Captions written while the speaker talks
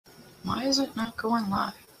Why is it not going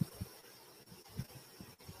live?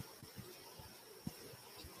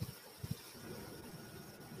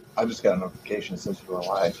 I just got a notification that says you are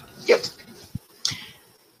live. Yep.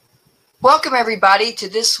 Welcome, everybody, to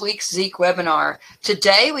this week's Zeek webinar.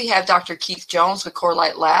 Today, we have Dr. Keith Jones with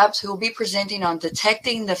Corelight Labs, who will be presenting on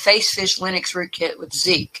detecting the Facefish Linux Rootkit with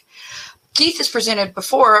Zeek. Keith has presented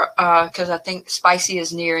before because I think spicy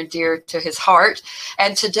is near and dear to his heart.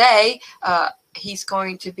 And today, he's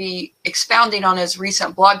going to be expounding on his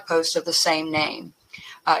recent blog post of the same name.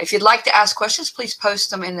 If you'd like to ask questions, please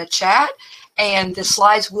post them in the chat. And the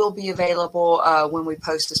slides will be available when we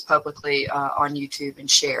post this publicly on YouTube and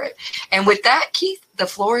share it. And with that, Keith, the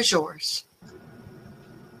floor is yours.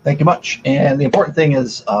 Thank you much. And the important thing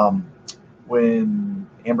is when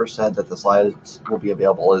Amber said that the slides will be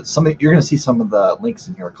available, it's something you're going to see some of the links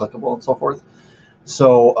in here are clickable and so forth.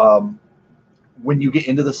 So when you get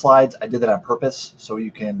into the slides, I did that on purpose so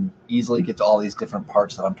you can easily get to all these different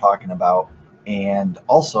parts that I'm talking about. And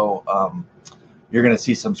also, you're going to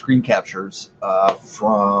see some screen captures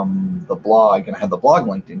from the blog, and I have the blog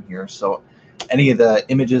linked in here. So any of the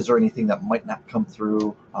images or anything that might not come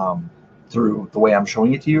through through the way I'm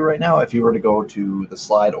showing it to you right now, if you were to go to the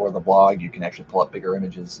slide or the blog, you can actually pull up bigger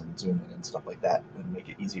images and zoom in and stuff like that and make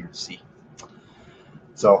it easier to see.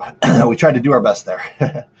 So we tried to do our best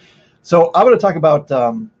there. So I'm going to talk about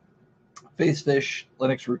Facefish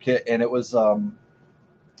Linux Rootkit, and it was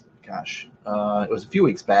it was a few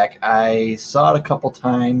weeks back. I saw it a couple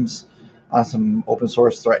times on some open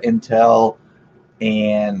source threat intel,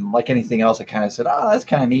 and like anything else, I kind of said, oh, that's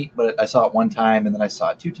kind of neat, but I saw it one time, and then I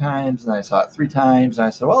saw it 2 times, and then I saw it 3 times, and I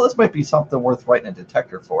said, well, this might be something worth writing a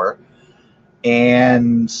detector for.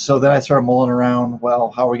 And so then I started mulling around, well,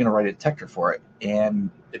 how are we going to write a detector for it? And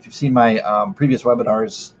if you've seen my previous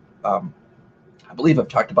webinars, I believe I've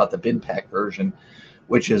talked about the bin pack version,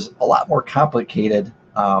 which is a lot more complicated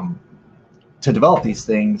to develop these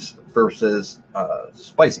things versus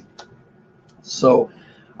spicy. So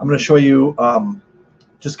I'm going to show you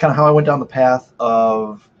just kind of how I went down the path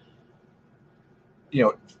of,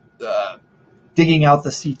 digging out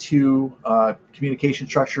the C2 communication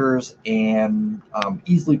structures and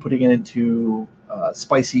easily putting it into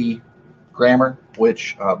spicy grammar,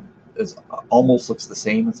 which almost looks the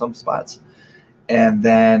same in some spots. And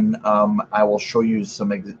then I will show you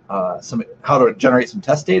some how to generate some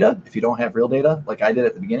test data if you don't have real data, like I did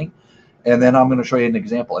at the beginning. And then I'm going to show you an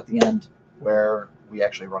example at the end where we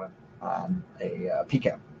actually run it on a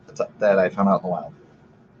PCAP that I found out in the wild.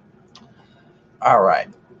 All right.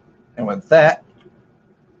 And with that,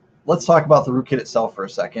 let's talk about the rootkit itself for a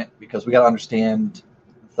second, because we got to understand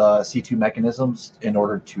the C2 mechanisms in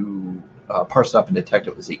order to parse it up and detect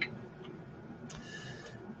it with Zeek.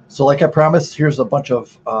 So like I promised, here's a bunch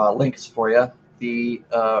of links for you. The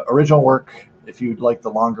original work, if you'd like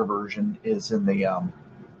the longer version, is in the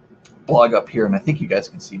blog up here, and I think you guys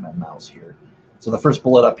can see my mouse here. So the first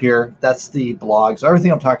bullet up here, that's the blog. So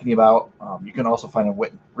everything I'm talking about, you can also find in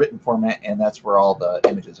written format, and that's where all the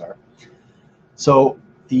images are. So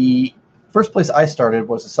the first place I started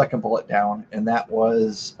was the second bullet down, and that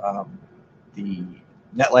was the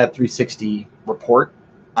NetLab 360 report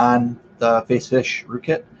on the Facefish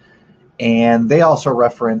Rootkit. And they also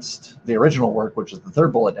referenced the original work, which is the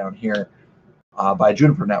third bullet down here, by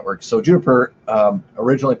Juniper Network. So Juniper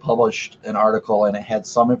originally published an article, and it had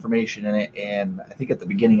some information in it. And I think at the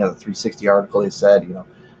beginning of the 360 article, they said,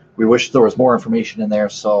 we wish there was more information in there,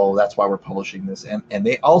 so that's why we're publishing this. And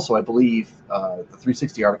they also, I believe, the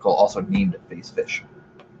 360 article also named it Facefish.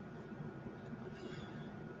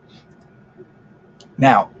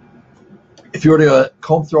 Now, if you were to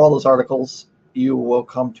comb through all those articles, you will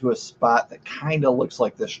come to a spot that kind of looks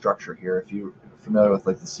like this structure here. If you're familiar with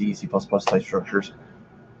like the C, C++ type structures.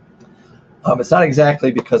 It's not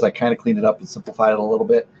exactly, because I kind of cleaned it up and simplified it a little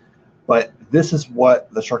bit, but this is what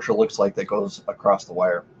the structure looks like that goes across the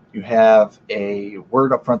wire. You have a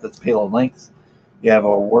word up front that's payload length. You have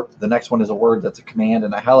a word, the next one is a word that's a command,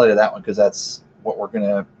 and I highlighted that one because that's what we're going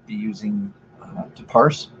to be using to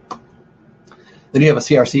parse. Then you have a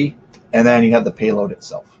CRC, and then you have the payload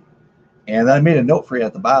itself. And then I made a note for you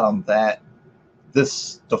at the bottom that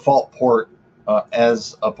this default port,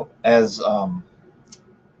 as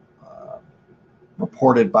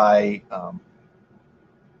reported by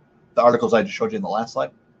the articles I just showed you in the last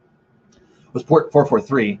slide, was port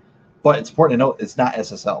 443. But it's important to note it's not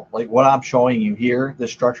SSL. Like what I'm showing you here,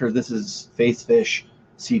 this structure, this is Facefish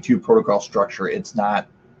C2 protocol structure. It's not.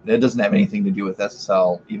 It doesn't have anything to do with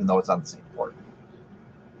SSL, even though it's on the same port.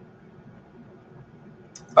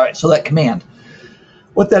 All right, so that command,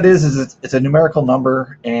 what that is it's a numerical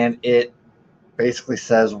number, and it basically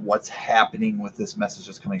says what's happening with this message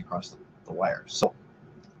that's coming across the wire. So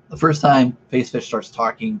the first time Facefish starts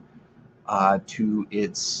talking to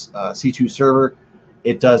its C2 server,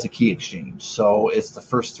 it does a key exchange. So it's the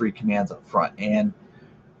first 3 commands up front. And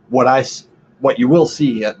what you will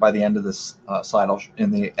see by the end of this slide in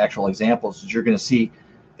the actual examples is you're going to see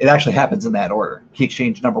it actually happens in that order. Key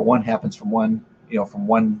exchange number 1 happens from one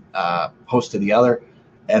host to the other,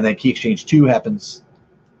 and then key exchange 2 happens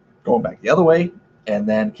going back the other way, and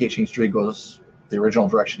then key exchange 3 goes the original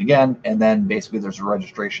direction again, and then basically there's a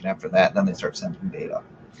registration after that, and then they start sending data.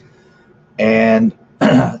 And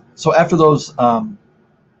so after those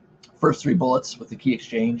first 3 bullets with the key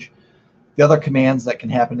exchange, the other commands that can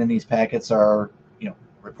happen in these packets are,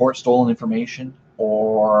 report stolen information,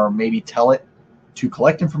 or maybe tell it to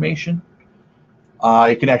collect information.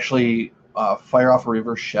 You can actually fire off a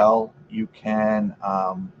reverse shell. You can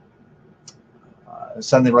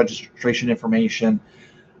send the registration information.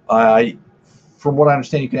 From what I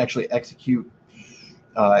understand, you can actually execute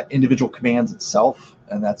individual commands itself,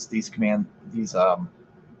 and that's these commands. I'm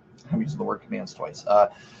using the word commands twice.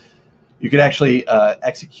 You can actually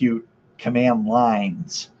execute command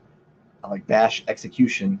lines like bash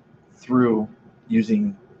execution through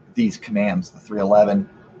using these commands, the 311,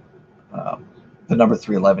 the number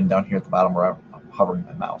 311 down here at the bottom where I'm hovering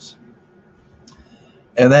my mouse.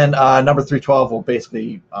 And then number 312 will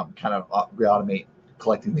basically kind of re-automate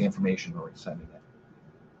collecting the information or sending it.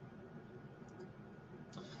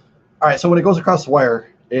 All right, so when it goes across the wire,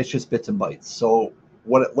 it's just bits and bytes. So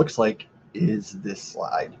what it looks like is this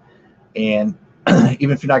slide. And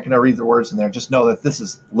even if you're not going to read the words in there, just know that this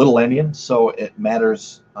is little endian, so it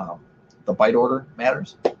matters. The byte order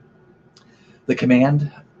matters. The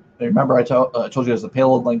command, remember I told you there's a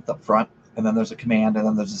payload length up front, and then there's a command, and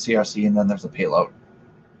then there's a CRC, and then there's a payload.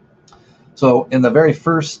 So in the very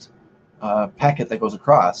first packet that goes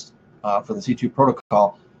across for the C2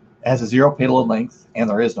 protocol, it has a 0 payload length, and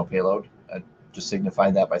there is no payload. I just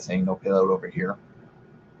signified that by saying no payload over here.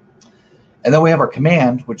 And then we have our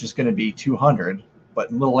command, which is going to be 200, but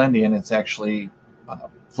in little endian, it's actually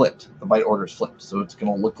flipped. The byte order is flipped, so it's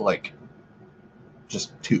going to look like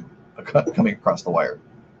just 2 coming across the wire.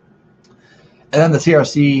 And then the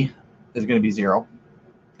CRC is going to be 0,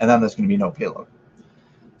 and then there's going to be no payload.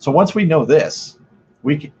 So once we know this,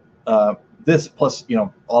 we can, this plus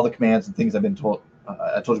all the commands and things I told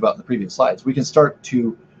you about in the previous slides, we can start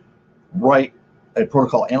to write a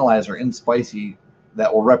protocol analyzer in Spicy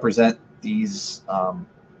that will represent these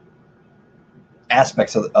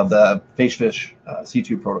aspects of the Facefish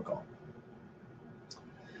C2 protocol.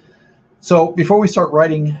 So before we start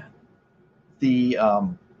writing the,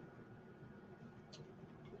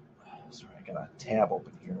 sorry, I got a tab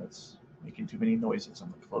open here. It's making too many noises.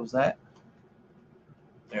 I'm going to close that.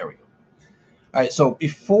 There we go. All right, so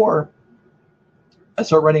before I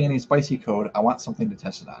start writing any Spicy code, I want something to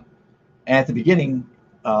test it on. And at the beginning,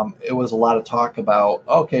 it was a lot of talk about,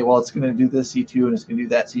 okay, well, it's going to do this C2 and it's going to do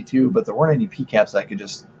that C2, but there weren't any PCAPs that I could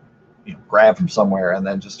just grab from somewhere and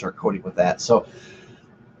then just start coding with that. So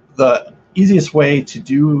the easiest way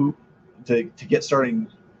to get starting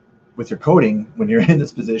with your coding when you're in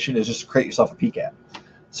this position is just to create yourself a PCAP.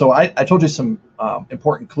 So I told you some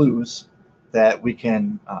important clues that we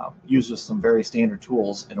can use with some very standard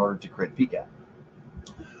tools in order to create a PCAP.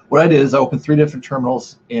 What I did is I opened 3 different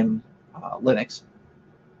terminals in Linux.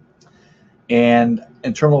 And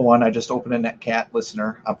in terminal 1, I just opened a netcat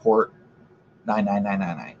listener on port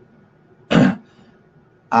 99999.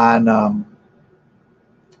 On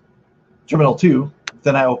terminal 2,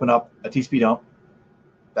 then I open up a TCP dump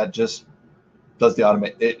that just does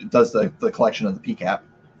the collection of the PCAP,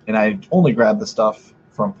 and I only grab the stuff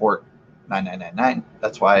from port 9999.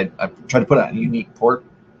 That's why I try to put it on a unique port.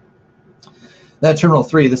 Then terminal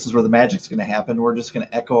 3, this is where the magic's going to happen. We're just going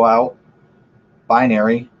to echo out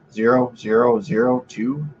binary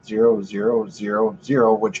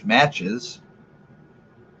 00020000, which matches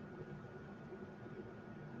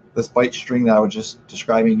this byte string that I was just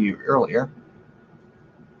describing to you earlier.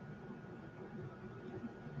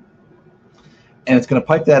 And it's going to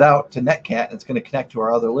pipe that out to netcat, and it's going to connect to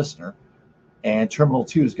our other listener. And terminal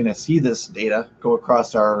 2 is going to see this data go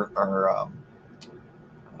across our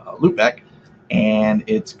loopback, and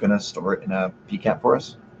it's going to store it in a PCAP for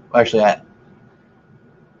us. Actually, I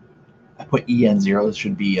put EN0. This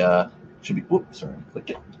should be whoops, sorry, I clicked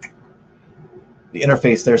it. The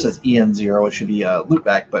interface there says EN0. It should be a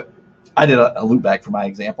loopback, but I did a loopback for my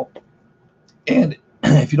example. And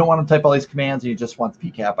if you don't want to type all these commands and you just want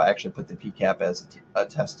the PCAP, I actually put the PCAP as a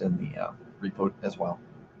test in the repo as well.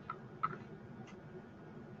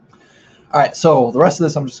 All right, so the rest of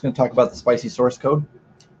this, I'm just going to talk about the spicy source code.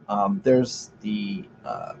 There's the,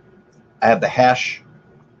 I have the hash.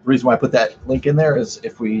 The reason why I put that link in there is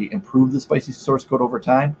if we improve the spicy source code over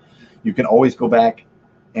time, you can always go back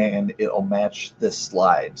and it'll match this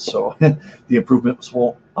slide. So the improvements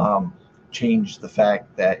won't change the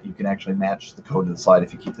fact that you can actually match the code to the slide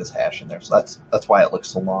if you keep this hash in there. So that's why it looks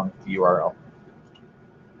so long, the URL.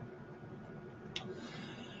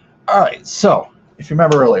 All right, so if you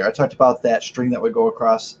remember earlier, I talked about that string that would go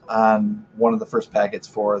across on one of the first packets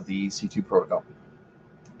for the C2 protocol.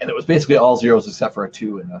 And it was basically all zeros except for a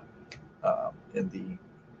 2 in the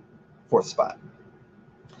fourth spot.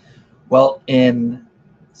 Well, in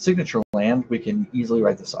signature land, we can easily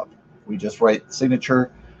write this up. We just write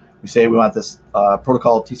signature. We say we want this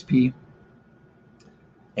protocol TCP,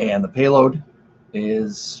 and the payload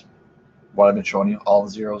is what I've been showing you, all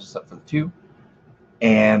the zeros except for the 2.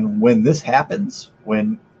 And when this happens,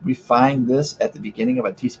 when we find this at the beginning of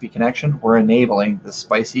a TCP connection, we're enabling the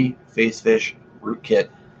spicy Facefish Rootkit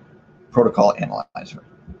protocol analyzer.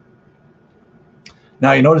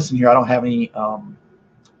 Now you notice in here I don't have any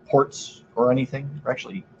ports or anything. Or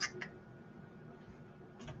actually,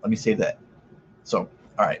 let me save that. So,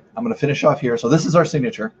 all right, I'm going to finish off here. So this is our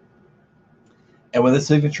signature. And when this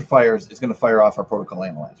signature fires, it's going to fire off our protocol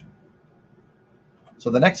analyzer. So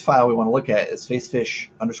the next file we want to look at is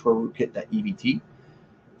facefish_rootkit.ebt.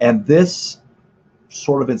 And this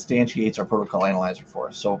sort of instantiates our protocol analyzer for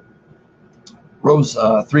us. So rows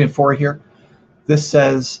 3 and 4 here. This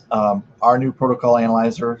says our new protocol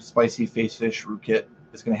analyzer, spicy Facefish Rootkit,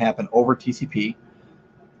 is going to happen over TCP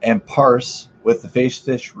and parse with the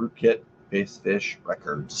Facefish Rootkit Facefish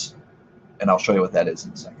records. And I'll show you what that is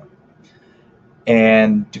in a second.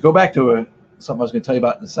 And to go back to something I was going to tell you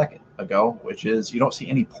about in a second ago, which is you don't see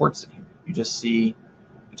any ports in here. You just see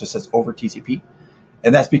it just says over TCP.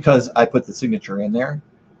 And that's because I put the signature in there,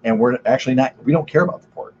 and we're actually not, we don't care about the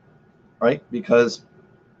port, right? Because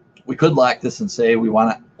we could lock this and say we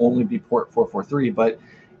want to only be port 443, but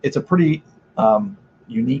it's a pretty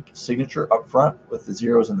unique signature up front with the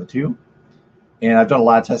zeros and the 2. And I've done a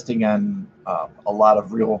lot of testing on a lot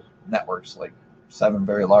of real networks, like 7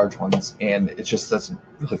 very large ones, and it just doesn't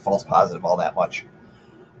really false positive all that much.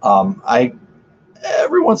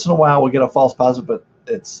 Every once in a while we'll get a false positive, but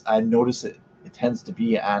I notice it tends to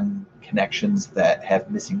be on connections that have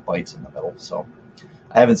missing bytes in the middle. So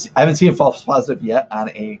I haven't seen a false positive yet on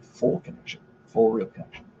a full connection, full real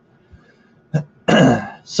connection.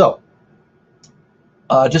 So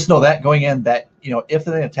just know that going in that, if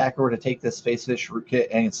an attacker were to take this Facefish Rootkit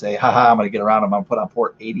and say, haha, I'm going to get around them, I'm going to put on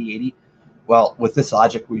port 8080. Well, with this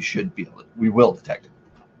logic, we will detect it.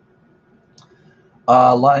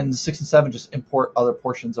 Lines 6 and 7 just import other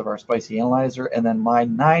portions of our spicy analyzer, and then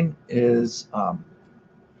line 9 is a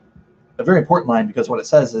very important line because what it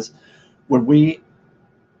says is when we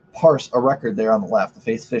parse a record there on the left, the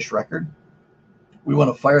Facefish record, we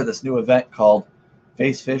want to fire this new event called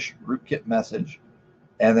Facefish Rootkit message,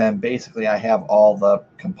 and then basically I have all the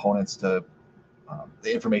components to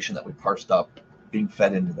the information that we parsed up being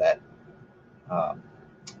fed into that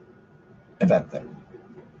event there.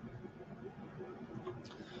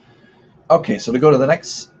 Okay, so to go to the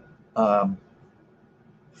next file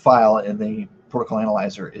in the protocol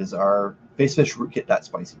analyzer is our Facefish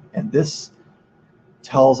Rootkit.spicy, and this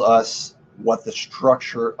tells us what the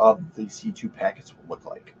structure of the C2 packets will look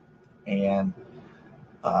like. And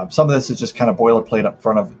some of this is just kind of boilerplate up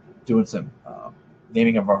front of doing some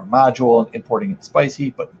naming of our module and importing it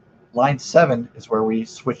spicy, but line 7 is where we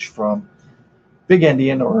switch from big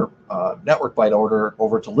endian or network byte order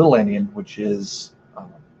over to little endian, which is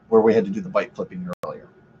where we had to do the byte flipping earlier.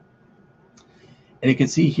 And you can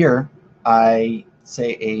see here, I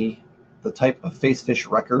say the type of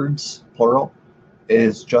Facefish records, plural,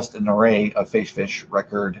 is just an array of Facefish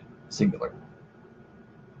record singular.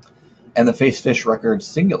 And the Facefish record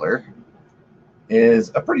singular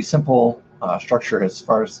is a pretty simple structure as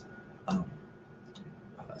far as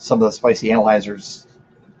some of the spicy analyzers.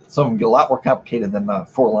 Some of them get a lot more complicated than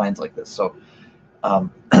 4 lines like this. So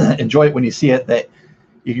enjoy it when you see it. That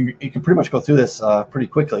you can pretty much go through this pretty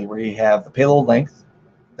quickly, where you have the payload length,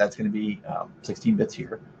 that's going to be 16 bits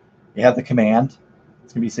here. You have the command,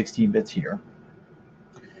 it's going to be 16 bits here.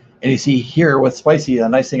 And you see here with spicy, a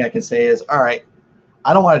nice thing I can say is, all right,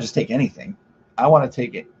 I don't want to just take anything. I want to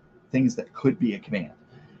take things that could be a command.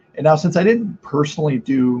 And now, since I didn't personally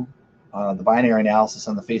do the binary analysis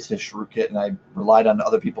on the Facefish Rootkit, and I relied on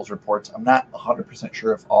other people's reports, I'm not 100%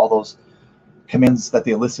 sure if all those commands that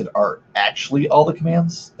they listed are actually all the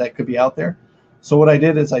commands that could be out there. So what I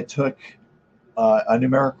did is I took a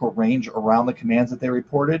numerical range around the commands that they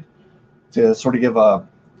reported, to sort of give a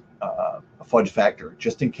fudge factor,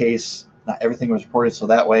 just in case not everything was reported. So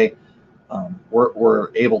that way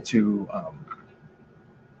we're able to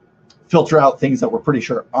filter out things that we're pretty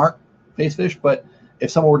sure aren't Facefish, but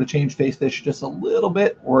if someone were to change Facefish just a little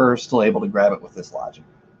bit, we're still able to grab it with this logic.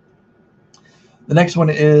 The next one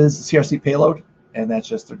is CRC payload, and that's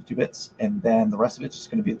just 32 bits. And then the rest of it's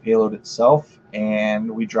just going to be the payload itself,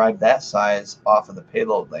 and we drive that size off of the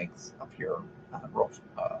payload length up here on row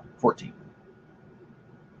 14.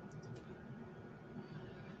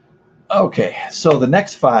 Okay, so the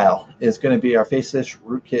next file is going to be our Facefish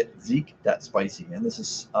Rootkit Zeek.spicy, and this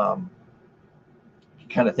is you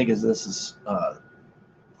kind of think of this as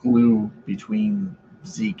glue between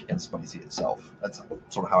Zeek and Spicy itself. That's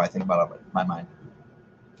sort of how I think about it in my mind.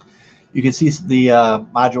 You can see the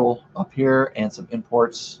module up here and some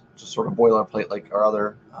imports, just sort of boilerplate like our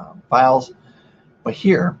other files. But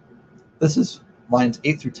here, this is lines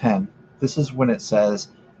 8 through 10. This is when it says,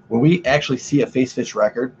 when we actually see a Facefish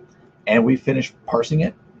record and we finish parsing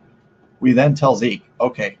it, we then tell Zeek,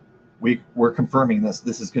 okay, we're confirming this.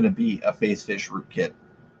 This is going to be a Facefish Rootkit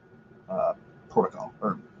protocol,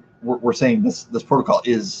 or we're saying this protocol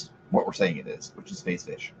is what we're saying it is, which is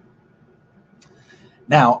Facefish.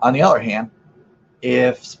 Now, on the other hand,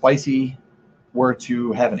 if Spicy were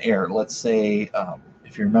to have an error, let's say,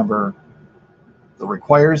 if you remember the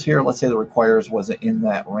requires here, let's say the requires wasn't in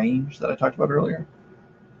that range that I talked about earlier,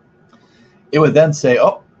 it would then say,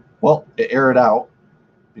 oh, well, it errored out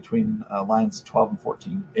between lines 12 and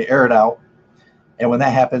 14. It errored out, and when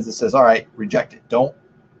that happens, it says, all right, reject it. Don't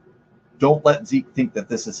let Zeek think that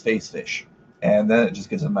this is Facefish. And then it just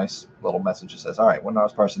gives a nice little message that says, all right, when I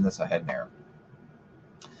was parsing this, I had an error.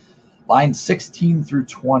 Line 16 through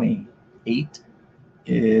 28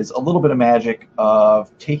 is a little bit of magic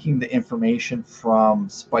of taking the information from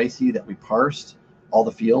Spicy that we parsed, all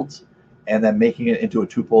the fields, and then making it into a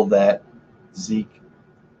tuple that Zeek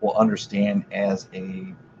will understand as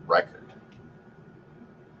a record.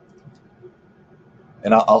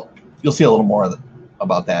 And you'll see a little more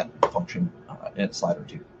about that function in a slide or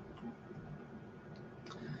two.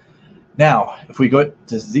 Now, if we go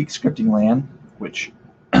to Zeek scripting land, which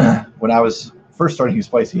when I was first starting using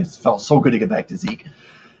Spicy, it felt so good to get back to Zeek.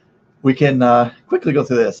 We can quickly go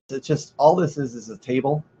through this. It's just, all this is a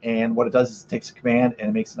table, and what it does is it takes a command and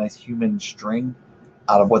it makes a nice human string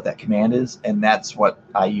out of what that command is, and that's what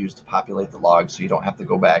I use to populate the log, so you don't have to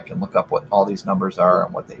go back and look up what all these numbers are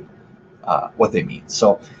and what they mean.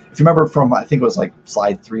 So if you remember from, I think it was like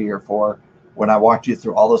slide 3 or 4, when I walked you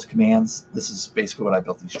through all those commands, this is basically what I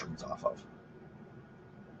built these strings off of.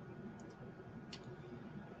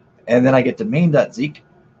 And then I get to main.zeek,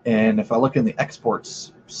 and if I look in the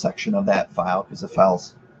exports section of that file, because the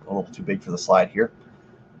file's a little too big for the slide here,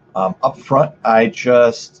 up front I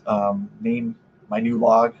just name my new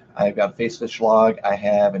log. I've got a Facefish log. I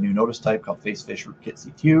have a new notice type called Facefish Rootkit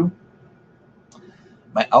C2.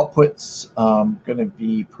 My output's going to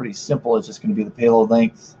be pretty simple. It's just going to be the payload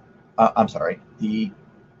length. The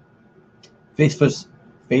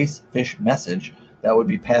Facefish message that would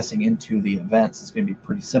be passing into the events is going to be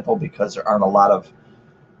pretty simple because there aren't a lot of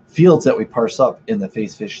fields that we parse up in the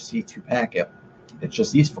Facefish C2 packet. It's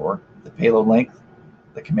just these four: the payload length,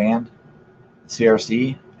 the command, the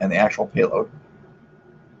CRC, and the actual payload.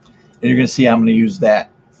 And you're going to see I'm going to use that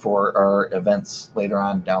for our events later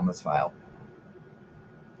on down this file.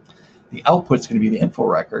 The output's going to be the info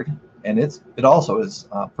record, and it also is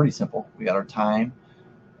pretty simple. We got our time,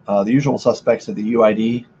 the usual suspects of the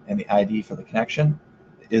UID and the ID for the connection,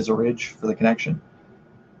 the is_orig for the connection,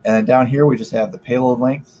 and then down here we just have the payload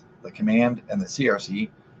length, the command, and the CRC.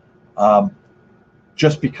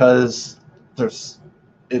 Just because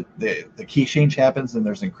the key change happens and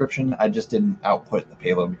there's encryption, I just didn't output the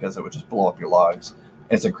payload because it would just blow up your logs,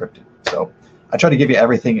 and it's encrypted. So I try to give you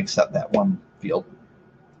everything except that one field.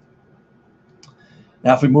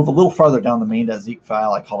 Now, if we move a little farther down the main.zeek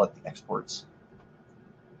file, I call it the exports.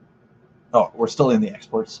 Oh, we're still in the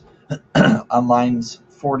exports. On lines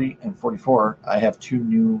 40 and 44, I have two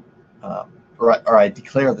new, or I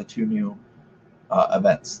declare the two new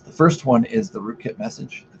events. The first one is the rootkit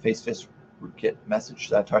message, the Facefish rootkit message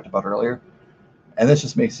that I talked about earlier. And this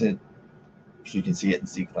just makes it, so you can see it in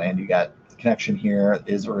Zeek land. You got the connection here,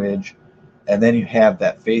 is_orig, and then you have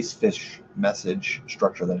that Facefish message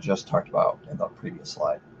structure that I just talked about in the previous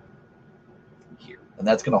slide here. And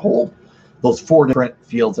that's going to hold those four different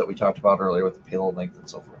fields that we talked about earlier with the payload length and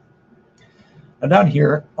so forth. And down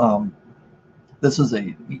here, this is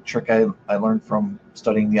a neat trick I learned from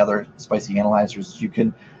studying the other Spicy analyzers. You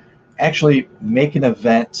can actually make an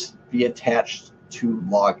event be attached to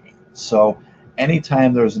logging. So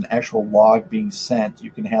anytime there's an actual log being sent,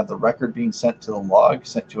 you can have the record being sent to the log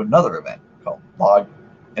sent to another event called log,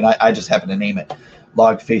 and I just happen to name it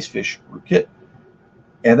log Facefish Rootkit.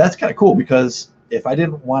 And that's kind of cool because if I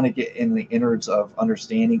didn't want to get in the innards of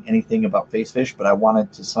understanding anything about Facefish, but I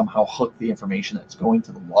wanted to somehow hook the information that's going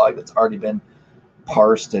to the log that's already been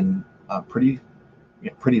parsed and prettied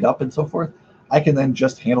up and so forth, I can then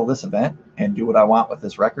just handle this event and do what I want with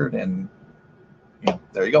this record, and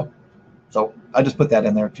there you go. So I just put that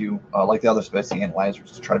in there too, like the other spicy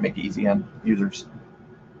analyzers, to try to make it easy on users.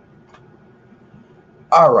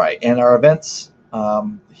 All right, and our events.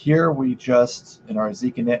 Here we just, in our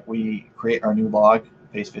Zeek init, we create our new log,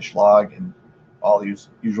 Facefish log, and all the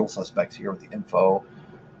usual suspects here with the info.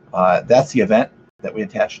 That's the event that we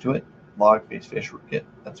attach to it, log Facefish Rootkit.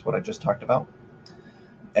 That's what I just talked about.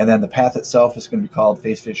 And then the path itself is going to be called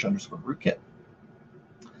Facefish_Rootkit.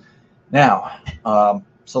 Now,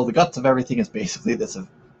 so the guts of everything is basically this.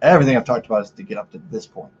 Everything I've talked about is to get up to this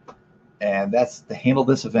point. And that's to handle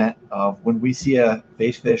this event of when we see a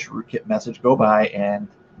Facefish Rootkit message go by and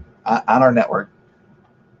on our network,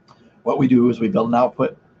 what we do is we build an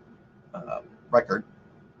output record,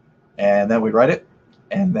 and then we write it,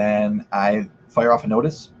 and then I fire off a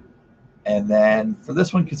notice. And then for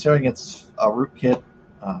this one, considering it's a rootkit,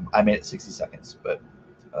 I made it 60 seconds, but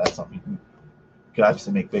that's something you could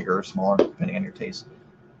obviously make bigger or smaller depending on your taste.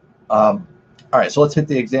 All right, so let's hit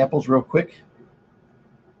the examples real quick.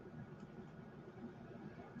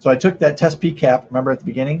 So I took that test PCAP, remember at the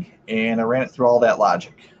beginning, and I ran it through all that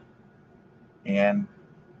logic. And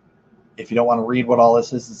if you don't want to read what all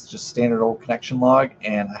this is, it's just standard old connection log,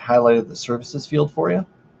 and I highlighted the services field for you,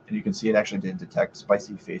 and you can see it actually did detect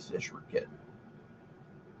spicy Facefish Rootkit.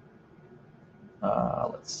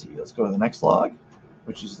 Let's see, let's go to the next log,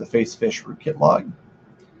 which is the Facefish Rootkit log.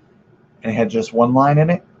 And it had just one line in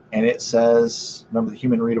it, and it says, remember the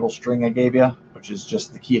human readable string I gave you, which is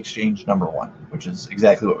just the key exchange number 1, which is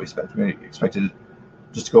exactly what we expected. We expected it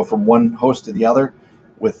just to go from one host to the other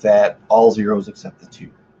with that all zeros except the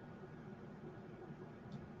 2.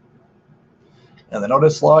 And the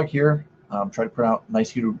notice log here, try to print out a nice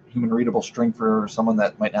human readable string for someone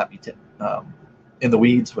that might not be in the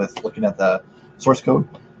weeds with looking at the source code,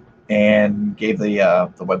 and gave the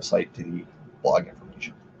website to the blog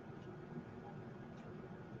information.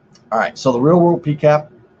 All right, so the real world PCAP,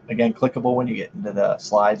 again, clickable when you get into the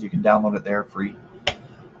slides. You can download it there free.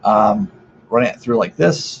 Run it through like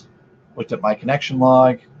this. Looked at my connection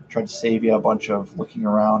log, tried to save you a bunch of looking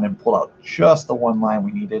around, and pulled out just the one line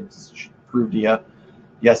we needed to prove to you.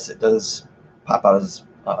 Yes, it does pop out as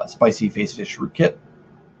spicy Facefish Rootkit.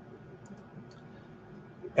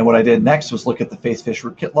 And what I did next was look at the Facefish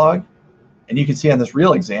Rootkit log. And you can see on this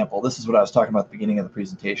real example, this is what I was talking about at the beginning of the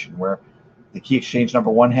presentation, where the key exchange number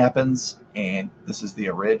 1 happens, and this is the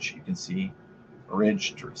orig. You can see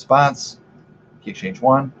orig to response, key exchange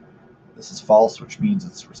 1. This is false, which means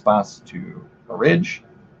it's response to orig,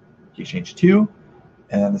 key exchange 2.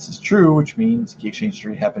 And then this is true, which means key exchange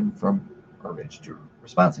 3 happened from orig to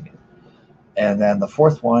response again. And then the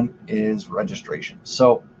fourth one is registration.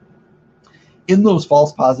 So in those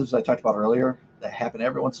false positives I talked about earlier that happen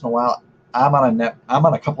every once in a while, I'm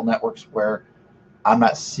on a couple networks where I'm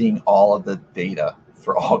not seeing all of the data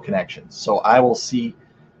for all connections. So I will see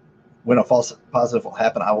when a false positive will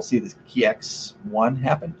happen, I will see this key X1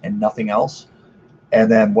 happen and nothing else. And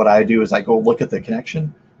then what I do is I go look at the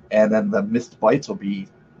connection, and then the missed bytes will be,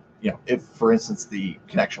 if for instance the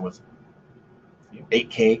connection was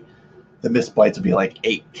 8K, the missed bytes will be like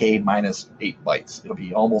 8K minus 8 bytes. It'll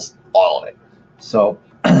be almost all of it. So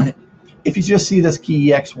if you just see this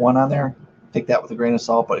key X1 on there, take that with a grain of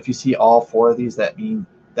salt. But if you see all 4 of these, that mean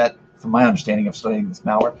that, from my understanding of studying this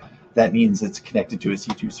malware, that means it's connected to a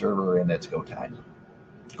C2 server and it's go time.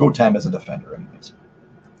 Go time as a defender, anyways.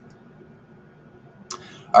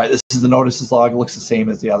 All right, this is the notices log. It looks the same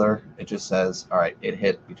as the other. It just says, all right, it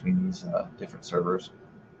hit between these different servers.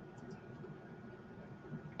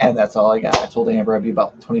 And that's all I got. I told Amber I'd be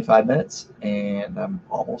about 25 minutes, and I'm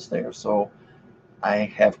almost there. So I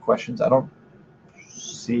have questions. I don't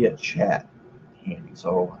see a chat handy,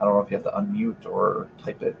 so I don't know if you have to unmute or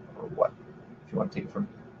type it or what. If you want to take it from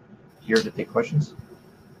here to take questions.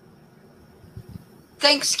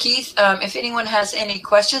 Thanks, Keith. If anyone has any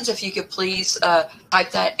questions, if you could please type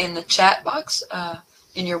that in the chat box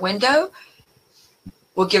in your window.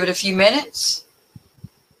 We'll give it a few minutes.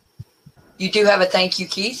 You do have a thank you,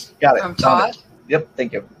 Keith, Got it. from Todd. Yep,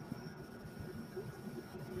 thank you.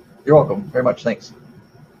 You're welcome. Very much. Thanks.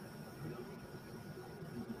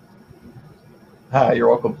 Hi, you're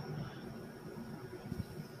welcome.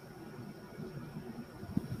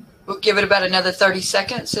 give it about another 30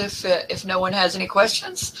 seconds if no one has any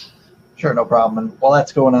questions. Sure, no problem. And while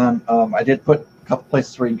that's going on, I did put a couple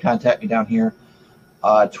places where you can contact me down here.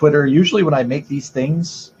 Twitter, usually when I make these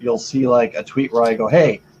things, you'll see like a tweet where I go,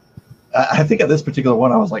 hey, I think of this particular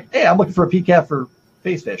one, I was like, hey, I'm looking for a PCAP for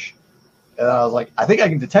Facefish. And I was like, I think I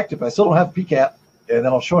can detect it, but I still don't have a PCAP. And then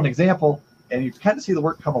I'll show an example, and you kind of see the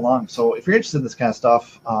work come along. So if you're interested in this kind of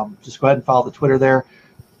stuff, just go ahead and follow the Twitter there.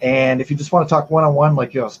 And if you just want to talk one-on-one,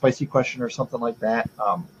 like a spicy question or something like that,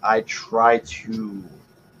 I try to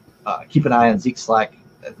keep an eye on Zeek Slack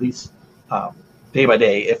at least day by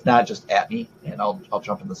day, if not just at me, and I'll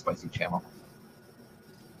jump in the spicy channel.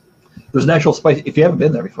 There's an actual spicy, if you haven't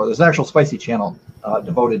been there before, there's an actual spicy channel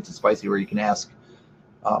devoted to spicy where you can ask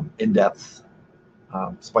in-depth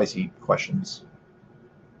spicy questions.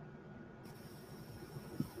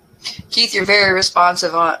 Keith, you're very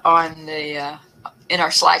responsive on the in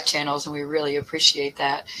our Slack channels, and we really appreciate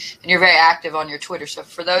that. And you're very active on your Twitter. So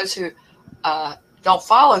for those who don't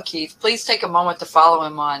follow Keith, please take a moment to follow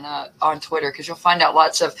him on Twitter, because you'll find out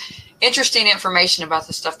lots of interesting information about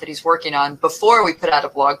the stuff that he's working on before we put out a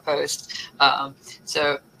blog post.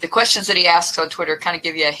 So the questions that he asks on Twitter kind of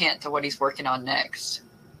give you a hint to what he's working on next.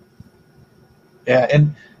 Yeah,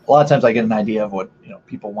 and a lot of times I get an idea of what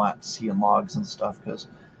people want to see in logs and stuff, because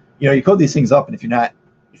you code these things up, and if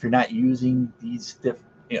you're not using these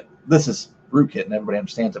this is rootkit and everybody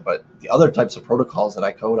understands it, but the other types of protocols that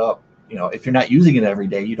I code up, if you're not using it every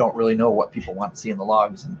day, you don't really know what people want to see in the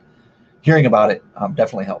logs, and hearing about it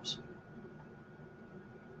definitely helps.